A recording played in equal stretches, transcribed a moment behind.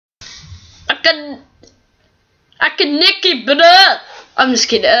I can nick it, but I'm just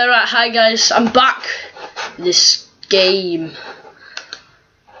kidding. Alright, hi guys, I'm back in this game.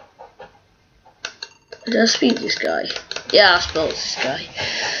 Did I speak this guy? Yeah, I spelled this guy.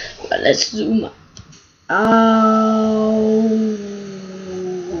 But let's zoom out.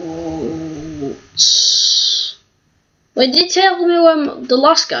 Wait, did you tell me where the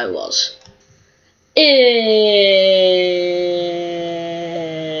last guy was?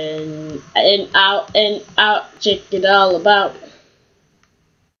 In out, check it all about.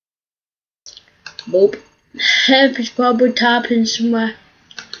 Boop. He's probably typing somewhere.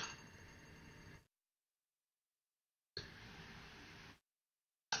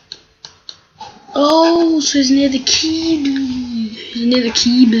 Oh, so he's near the keyboard. He's near the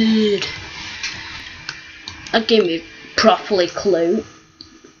keyboard. That gave me properly clue.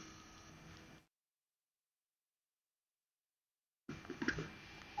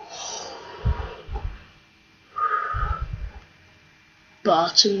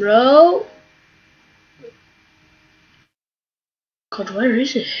 Bottom row. God, where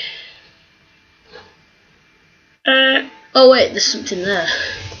is it? Oh wait, there's something there.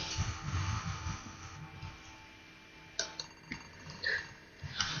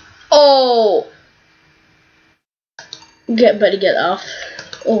 Oh! Better get off.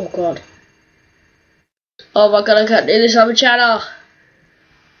 Oh god. Oh my god, I can't do this on my channel.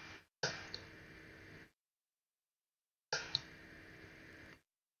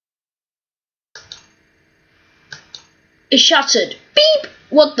 It's shattered. Beep!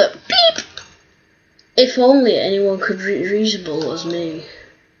 What the beep? If only anyone could be reasonable as me.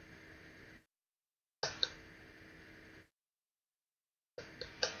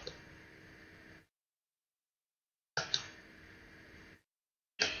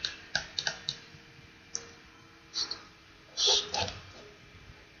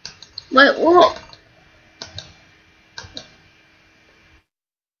 Wait, what?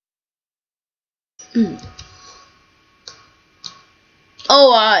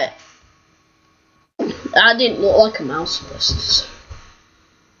 Oh, I didn't look like a mouse first.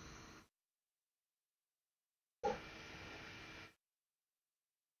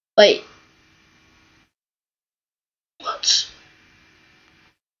 Wait. What?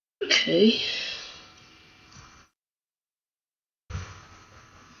 Okay.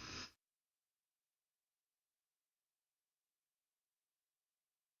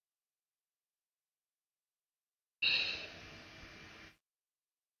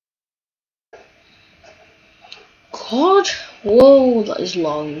 God, whoa, that is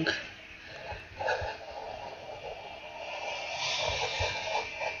long.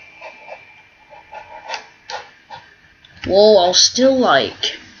 Whoa, I'll still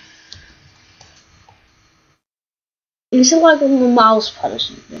like. Is it like on the mouse pad or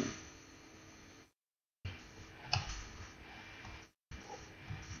something?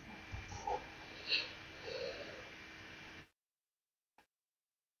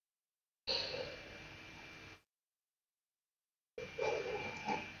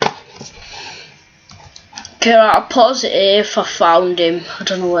 Okay, I'll pause it here if I found him. I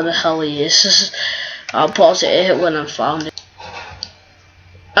don't know where the hell he is. I'll pause it here when I found him.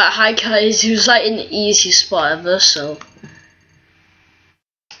 Hi guys, he was like in the easiest spot ever, so.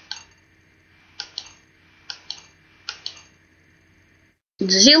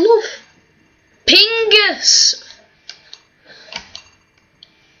 Does he love Pingus?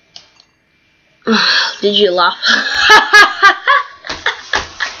 Did you laugh?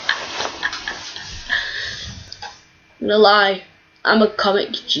 No lie, I'm a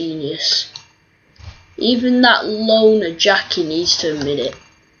comic genius. Even that loner Jackie needs to admit it.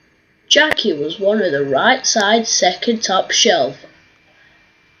 Jackie was one of the right side second top shelf.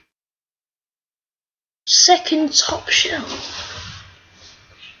 Second top shelf?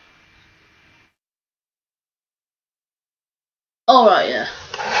 Alright, yeah.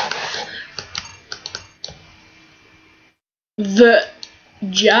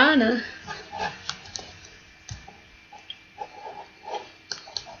 Vagina.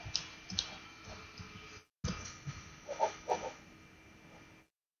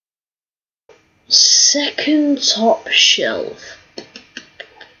 Second top shelf.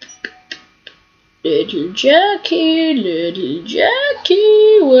 Little Jackie,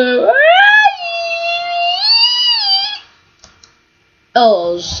 where are you?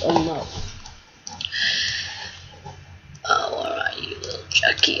 Oh, no. Oh, where are you, little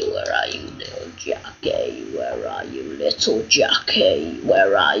Jackie? Where are you, little Jackie? Where are you, little Jackie?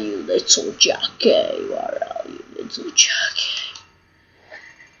 Where are you, little Jackie? Where are you, little Jackie?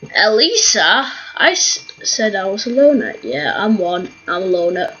 Elisa, I said I was a loner. Yeah, I'm one. I'm a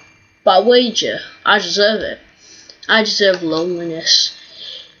loner. But I wager I deserve it. I deserve loneliness.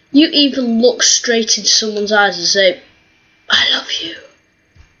 You even look straight into someone's eyes and say, I love you,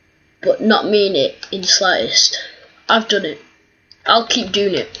 but not mean it in the slightest. I've done it. I'll keep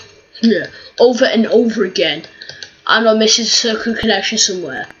doing it. Yeah, over and over again. I'm not missing a circle connection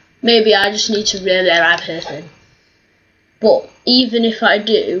somewhere. Maybe I just need to really wrap it in. But even if I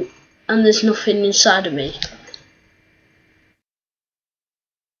do, and there's nothing inside of me,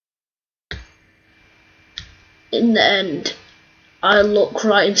 in the end, I look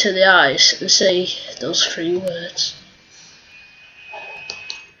right into the eyes and say those 3 words.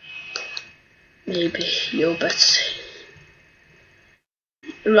 Maybe you're better.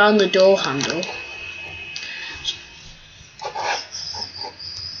 Around the door handle.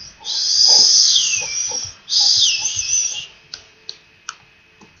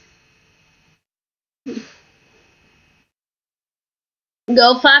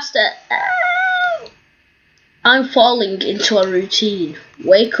 Go faster. I'm falling into a routine.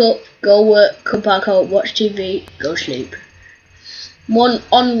 Wake up, go work, come back home, watch TV, go sleep.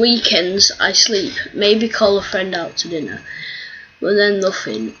 On weekends I sleep, maybe call a friend out to dinner, but then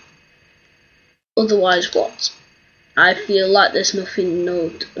nothing. Otherwise what? I feel like there's nothing,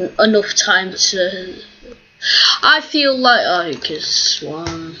 enough time to... I feel like it's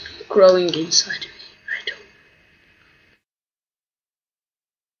one growing inside of me. I don't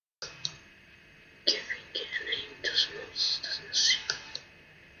know. Giving it a name doesn't seem...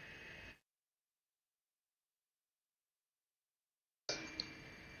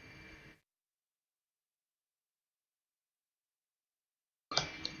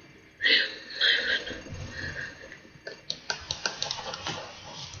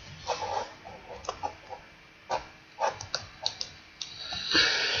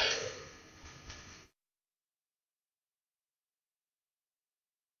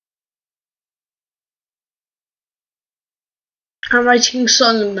 I'm writing a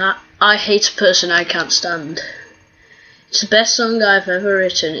song that I hate a person I can't stand. It's the best song I've ever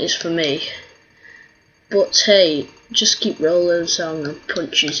written, it's for me. But hey, just keep rolling the song and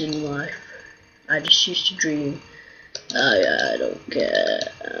punches in life. I just used to dream. I don't care,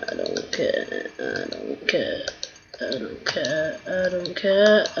 I don't care, I don't care, I don't care, I don't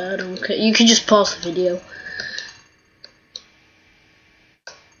care, I don't care. You can just pause the video.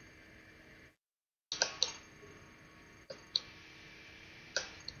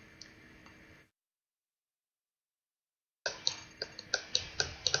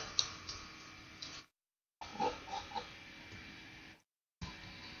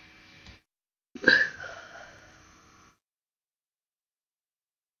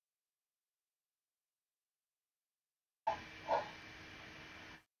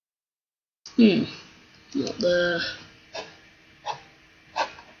 Not there.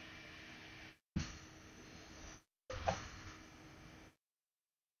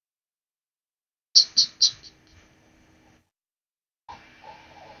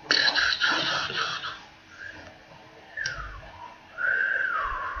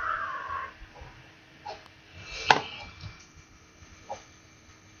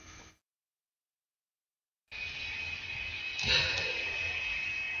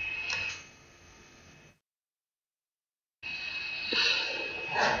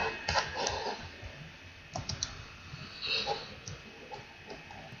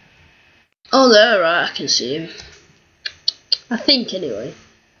 Oh, there, right, I can see him. I think, anyway.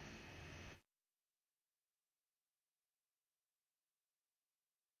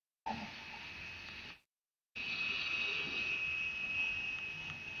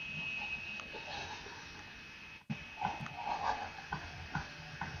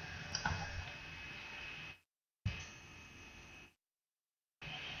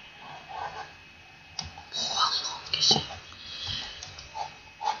 How long is it?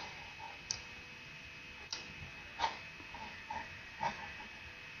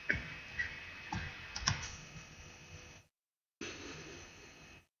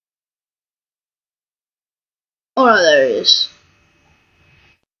 Alright, there it is.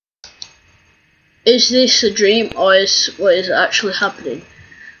 Is this a dream or is what is actually happening?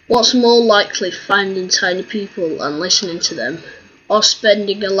 What's more likely, finding tiny people and listening to them, or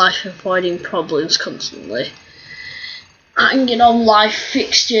spending a life avoiding problems constantly? Hanging on life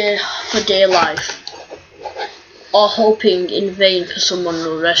fixture for dear life, or hoping in vain for someone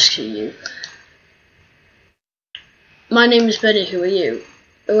to rescue you? My name is Benny, who are you?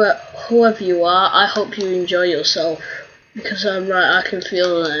 Whoever you are, I hope you enjoy yourself, because I'm right, I can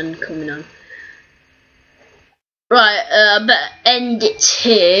feel the end coming on. Right, I better end it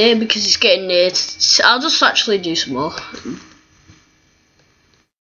here, because it's getting near. I'll just actually do some more.